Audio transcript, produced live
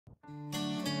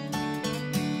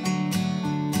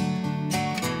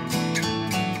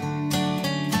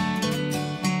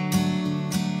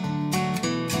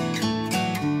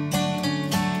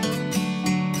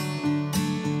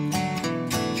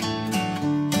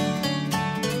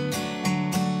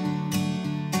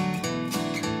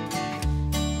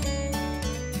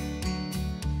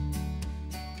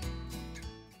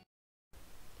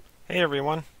Hey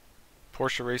everyone,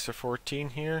 Porsche Racer 14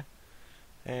 here,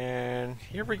 and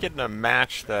here we're getting a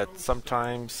match that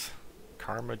sometimes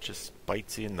karma just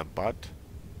bites you in the butt.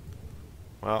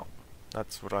 Well,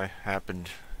 that's what I happened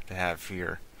to have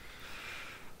here.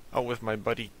 Out with my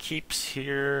buddy Keeps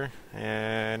here,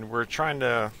 and we're trying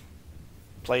to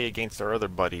play against our other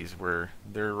buddies where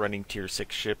they're running tier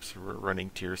 6 ships, we're running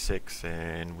tier 6,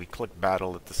 and we click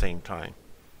battle at the same time.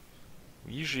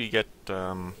 We usually get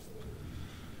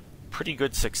pretty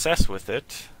good success with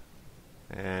it,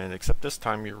 and except this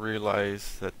time you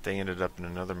realize that they ended up in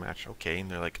another match. Okay,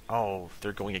 and they're like, oh,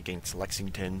 they're going against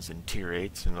Lexingtons and tier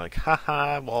 8s, and like,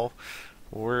 haha, well,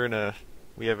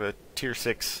 we have a tier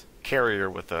 6 carrier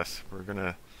with us. We're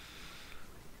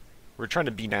trying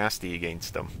to be nasty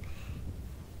against them.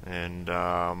 And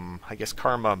I guess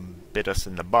karma bit us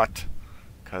in the butt,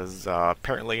 because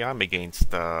apparently I'm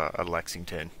against a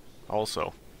Lexington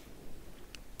also.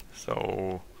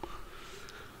 So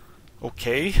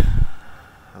okay.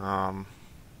 Now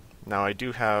I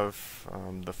do have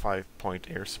the 5-point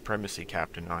air supremacy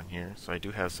captain on here, so I do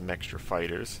have some extra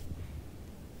fighters.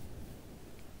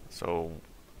 So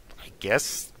I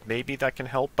guess maybe that can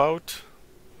help out.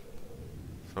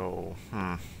 So,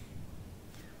 I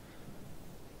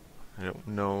don't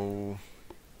know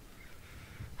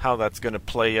how that's going to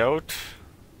play out.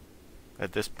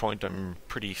 At this point I'm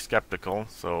pretty skeptical,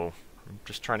 so I'm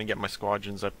just trying to get my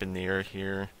squadrons up in the air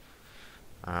here.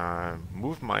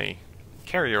 Move my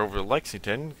carrier over to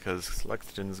Lexington, because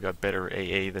Lexington's got better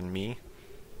AA than me,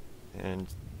 and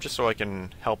just so I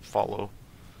can help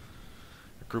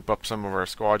group up some of our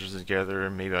squadrons together.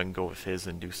 Maybe I can go with his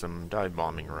and do some dive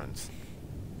bombing runs.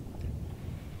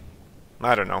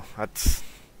 I don't know,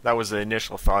 that was the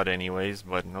initial thought anyways,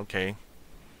 but okay.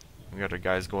 We got our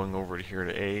guys going over to here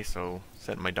to A, so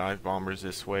send my dive bombers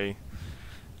this way.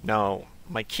 Now,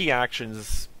 my key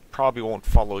actions probably won't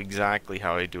follow exactly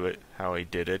how I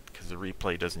did it, because the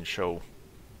replay doesn't show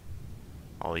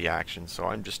all the actions. So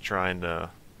I'm just trying to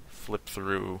flip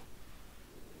through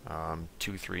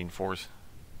 2, 3, and 4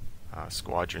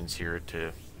 squadrons here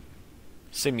to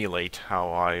simulate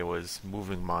how I was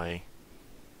moving my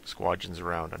squadrons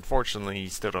around. Unfortunately, you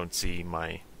still don't see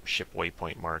my ship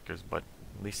waypoint markers, but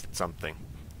at least it's something.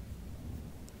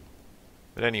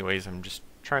 But anyways, I'm just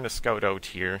trying to scout out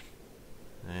here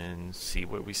and see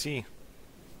what we see.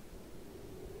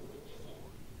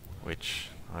 Which,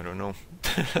 I don't know.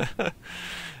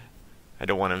 I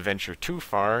don't want to venture too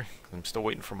far. I'm still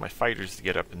waiting for my fighters to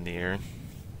get up in the air.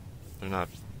 They're not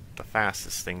the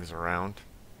fastest things around.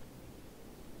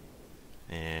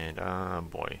 And,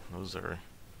 boy, those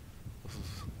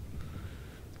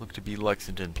look to be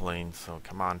Lexington planes, so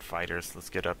come on fighters,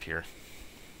 let's get up here.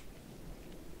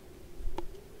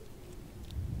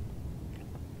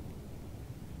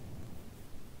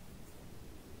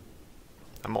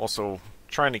 I'm also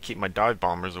trying to keep my dive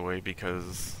bombers away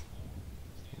because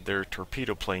their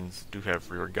torpedo planes do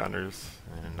have rear gunners,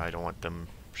 and I don't want them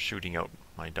shooting out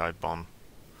my dive bomb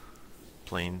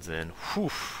planes. And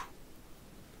whew,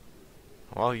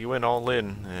 well, you went all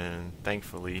in, and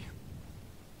thankfully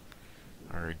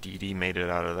our DD made it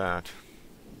out of that.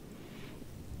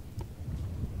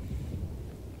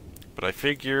 But I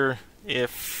figure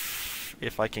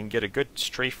if I can get a good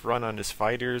strafe run on his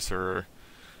fighters,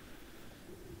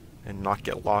 and not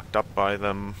get locked up by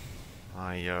them,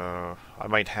 I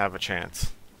might have a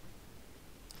chance.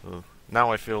 So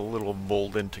now I feel a little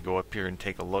emboldened to go up here and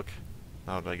take a look,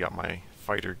 now that I got my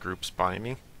fighter groups by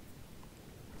me.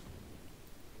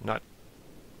 Not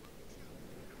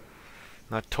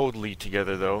totally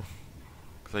together though,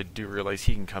 because I do realize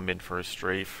he can come in for a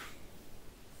strafe.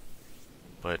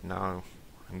 But now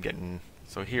I'm getting...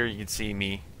 So here you can see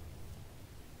me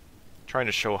trying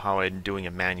to show how I'm doing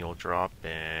a manual drop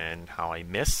and how I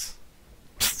miss.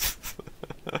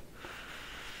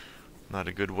 Not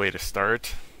a good way to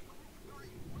start.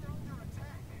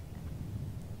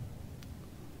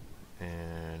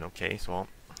 And okay, so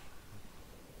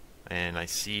and I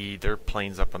see their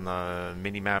planes up on the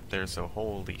mini-map there, so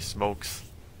holy smokes.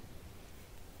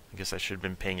 I guess I should have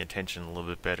been paying attention a little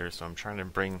bit better, so I'm trying to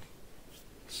bring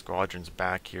squadrons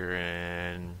back here,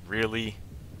 and really...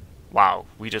 Wow,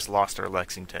 we just lost our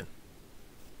Lexington.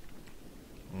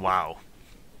 Wow.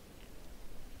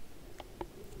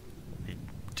 I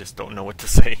just don't know what to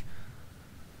say.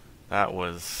 That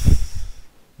was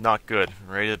not good.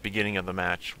 Right at the beginning of the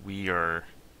match, we are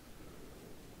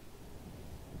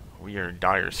in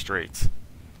dire straits.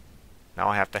 Now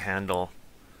I have to handle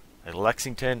a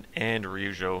Lexington and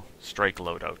Ryujo strike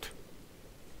loadout.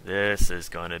 This is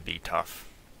gonna be tough.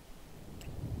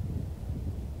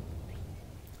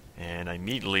 And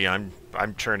immediately I'm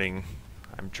turning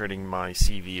my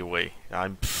CV away.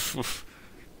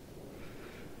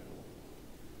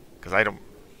 Because I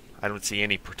don't see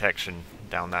any protection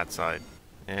down that side.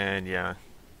 And yeah.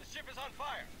 The ship is on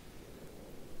fire.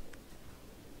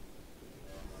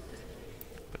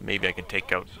 But maybe I can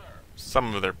take out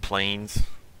some of their planes.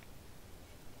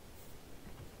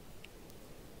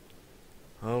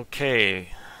 Okay.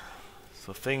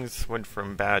 So things went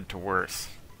from bad to worse.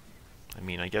 I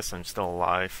mean, I guess I'm still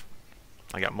alive.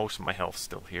 I got most of my health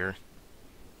still here.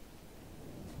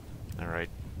 Alright.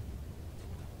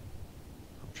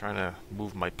 I'm trying to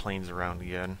move my planes around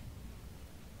again.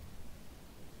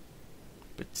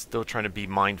 But still trying to be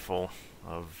mindful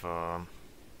of...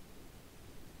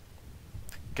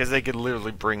 because they could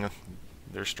literally bring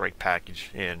their strike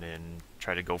package in and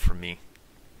try to go for me.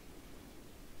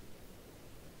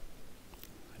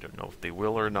 I don't know if they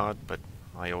will or not, but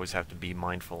I always have to be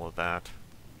mindful of that.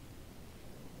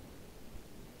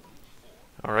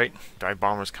 Alright, dive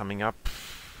bombers coming up.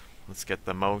 Let's get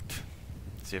them out.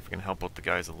 See if we can help out the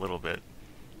guys a little bit.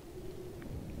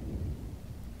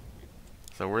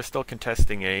 So we're still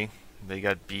contesting A. They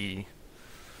got B.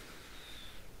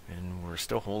 And we're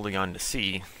still holding on to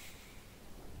C.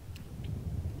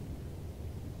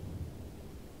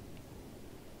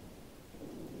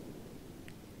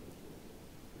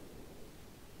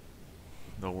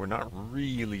 Though we're not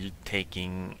really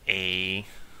taking A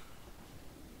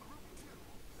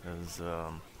as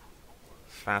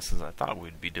fast as I thought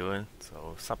we'd be doing,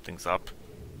 so something's up.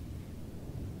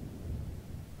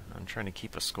 I'm trying to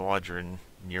keep a squadron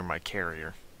near my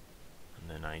carrier, and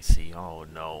then I see, oh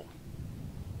no.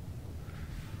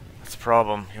 That's the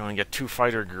problem, you only get 2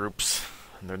 fighter groups,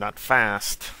 and they're not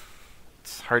fast.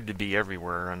 It's hard to be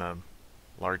everywhere on a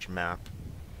large map.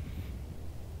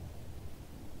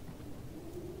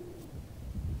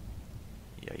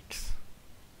 Yikes.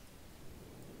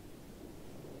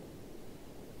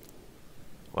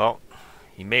 Well,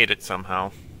 he made it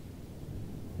somehow.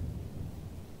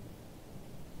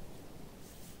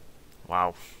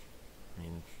 Wow. I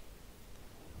mean,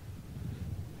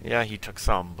 yeah, he took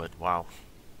some, but wow.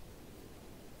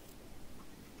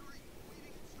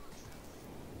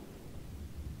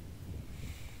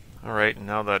 Alright,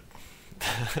 now that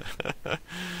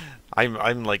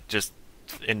I'm like just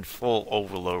in full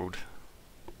overload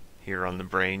here on the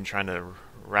brain, trying to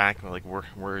rack like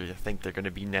where you think they're going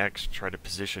to be next, try to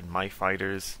position my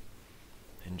fighters,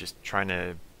 and just trying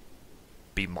to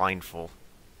be mindful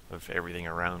of everything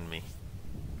around me.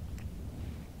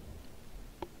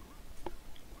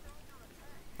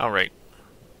 Alright,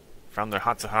 found their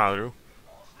Hatsuharu.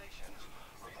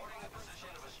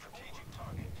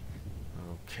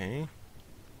 Okay.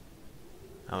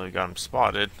 Now that we got him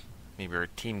spotted, maybe our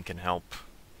team can help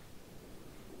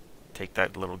take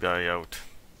that little guy out.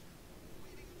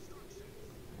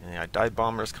 And yeah, dive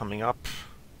bombers coming up.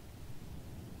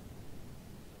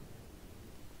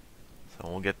 So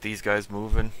we'll get these guys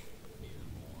moving.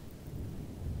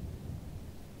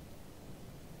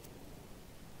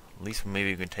 At least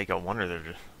maybe we can take out one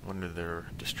of their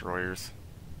destroyers.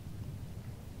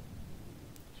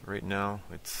 So right now,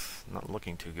 it's not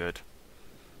looking too good.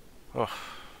 Oh,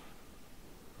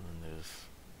 and there's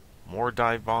more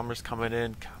dive bombers coming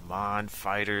in. Come on,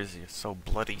 fighters! You're so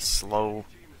bloody slow.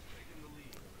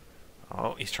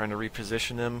 Oh, he's trying to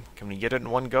reposition him. Can we get it in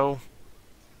one go?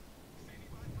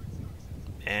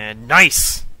 And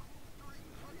nice!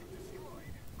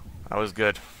 That was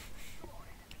good.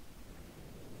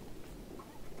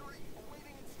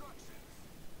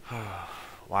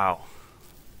 Wow.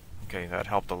 Okay, that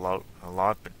helped a lot,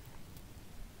 but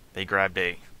they grabbed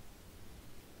A.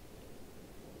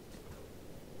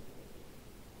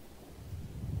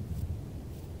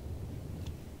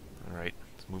 Alright,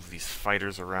 let's move these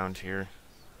fighters around here.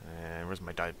 And where's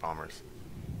my dive bombers?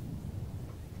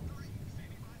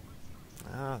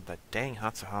 Ah, that dang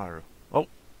Hatsuharu. Oh!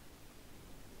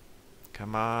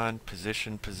 Come on,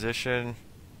 position, position.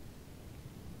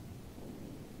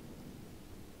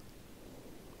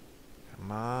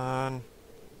 Come on.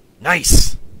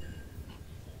 Nice!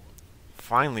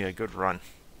 Finally a good run.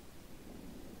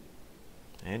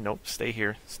 And nope, stay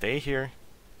here. Stay here.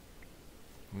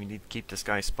 We need to keep this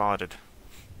guy spotted.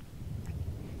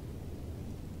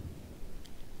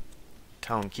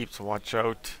 Tell him keeps to watch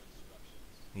out.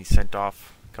 He sent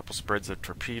off a couple spreads of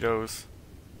torpedoes.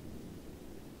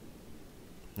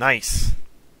 Nice!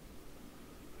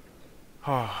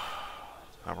 Oh,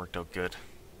 that worked out good.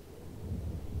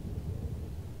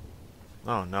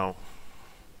 Oh no.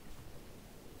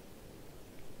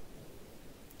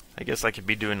 I guess I could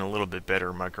be doing a little bit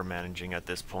better micromanaging at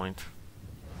this point.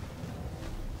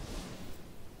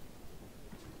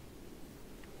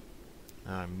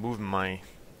 I'm moving my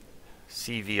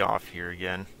CV off here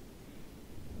again.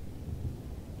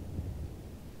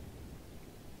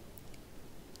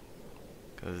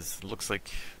 Because it looks like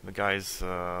the guys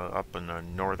up in the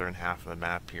northern half of the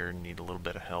map here need a little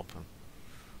bit of help.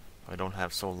 I don't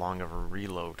have so long of a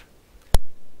reload.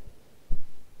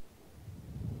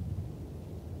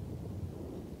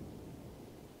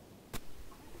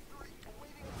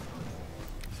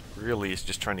 Really, it's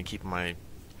just trying to keep my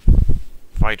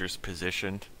fighters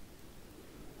positioned.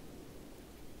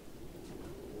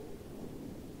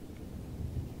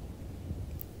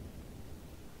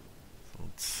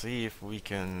 Let's see if we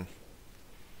can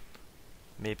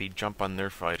maybe jump on their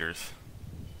fighters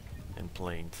and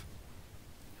planes.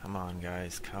 Come on,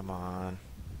 guys, come on.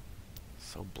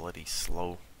 So bloody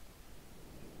slow.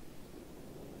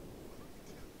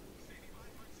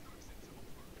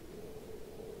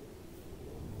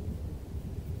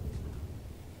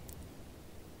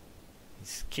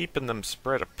 He's keeping them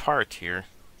spread apart here.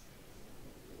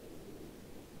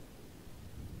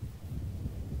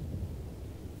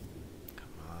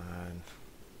 Come on.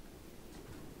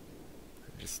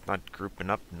 They're just not grouping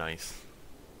up nice.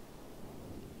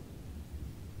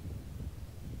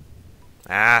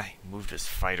 Ah, he moved his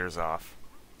fighters off.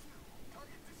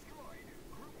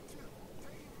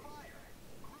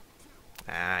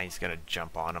 Ah, he's gonna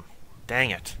jump on him. Dang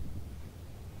it.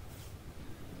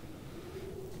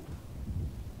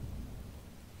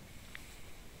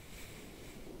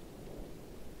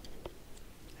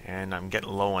 And I'm getting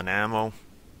low on ammo.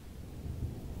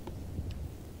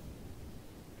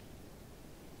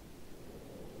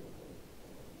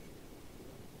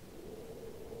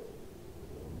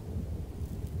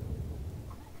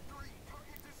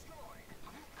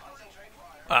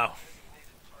 Wow.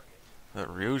 That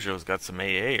Ryujo's got some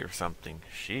AA or something.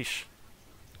 Sheesh.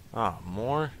 Ah,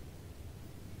 more?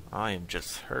 I am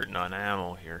just hurting on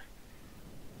ammo here.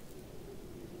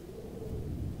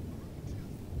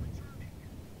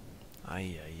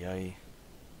 Ay, ay, ay.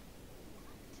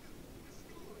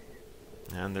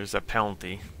 And there's a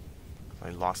penalty. I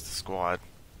lost the squad.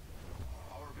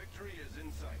 Our victory is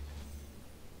in sight.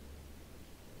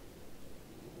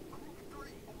 Group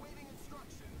 3 awaiting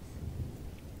instructions.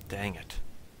 Dang it.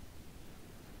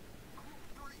 Group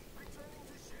 3 returning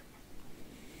to ship.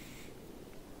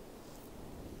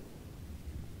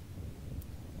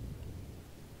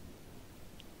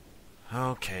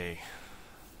 Okay.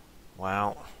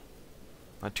 Well,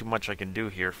 not too much I can do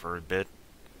here for a bit.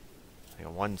 I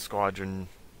got one squadron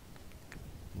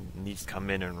needs to come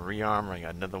in and rearm. I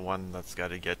got another one that's got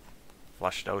to get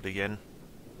flushed out again.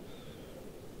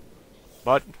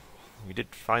 But we did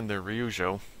find the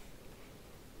Ryujo,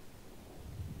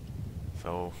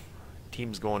 so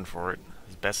team's going for it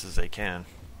as best as they can.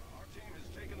 Our team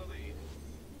has taken the lead.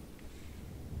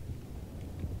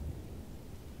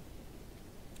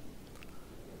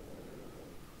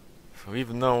 So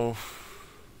even though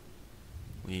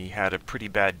we had a pretty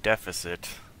bad deficit,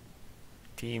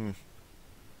 team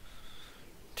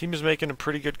is making a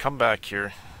pretty good comeback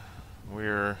here.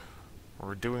 We're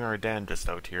doing our damnedest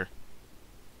out here.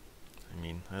 I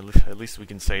mean, at least we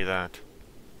can say that.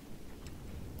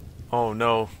 Oh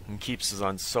no, and Keeps is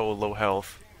on so low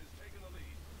health.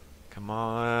 Come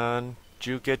on,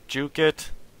 juke it, juke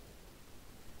it.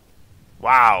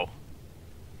 Wow,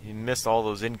 he missed all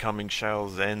those incoming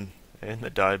shells and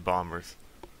the dive bombers.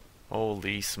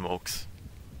 Holy smokes.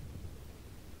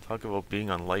 Talk about being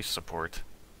on life support.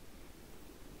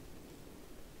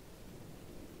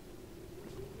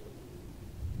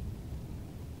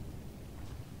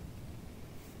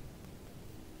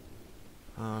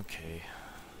 Okay.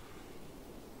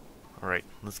 Alright,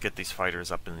 let's get these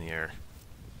fighters up in the air.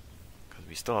 Because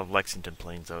we still have Lexington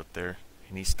planes out there.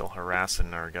 And he's still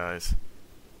harassing our guys.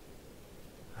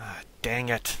 Ah, dang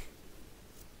it.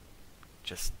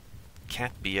 Just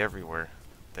can't be everywhere.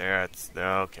 There, it's...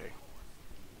 okay.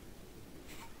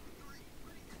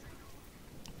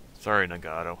 Sorry,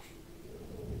 Nagato.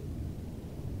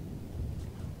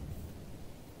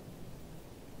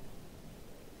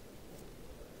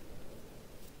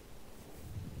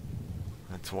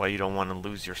 That's why you don't want to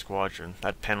lose your squadron.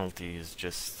 That penalty is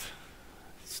just...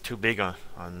 it's too big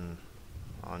on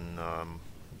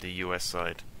the US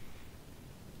side.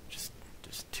 Just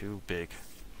too big.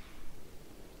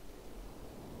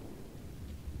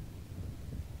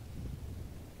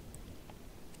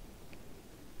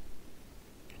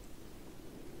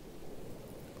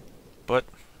 But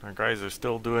our guys are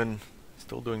still doing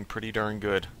pretty darn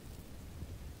good.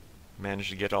 Managed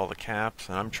to get all the caps,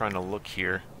 and I'm trying to look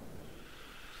here,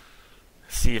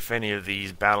 see if any of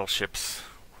these battleships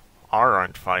are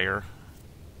on fire.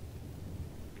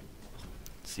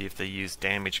 See if they use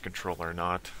damage control or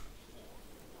not.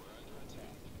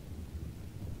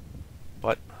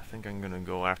 But I think I'm gonna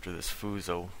go after this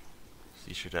Fuso.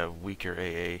 He should have weaker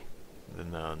AA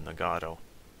than the Nagato.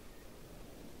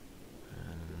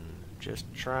 And just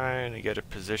trying to get it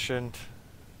positioned.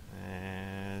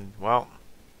 And, well,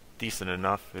 decent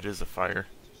enough. It is a fire.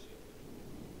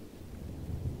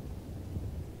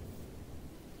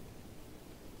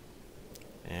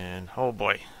 And, oh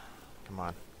boy. Come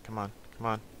on, come on, come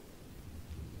on.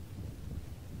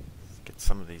 Let's get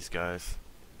some of these guys.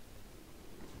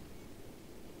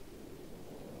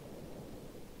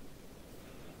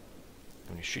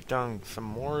 When you shoot down some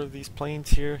more of these planes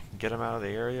here, get them out of the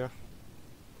area.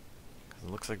 Because it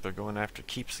looks like they're going after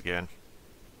keeps again.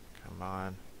 Come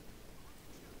on.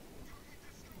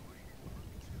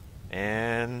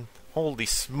 And holy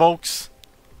smokes,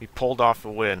 we pulled off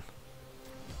a win.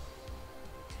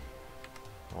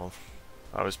 Well,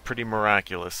 that was pretty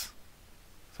miraculous.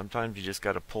 Sometimes you just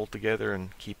gotta pull together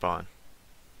and keep on.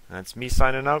 And that's me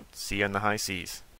signing out. See you on the high seas.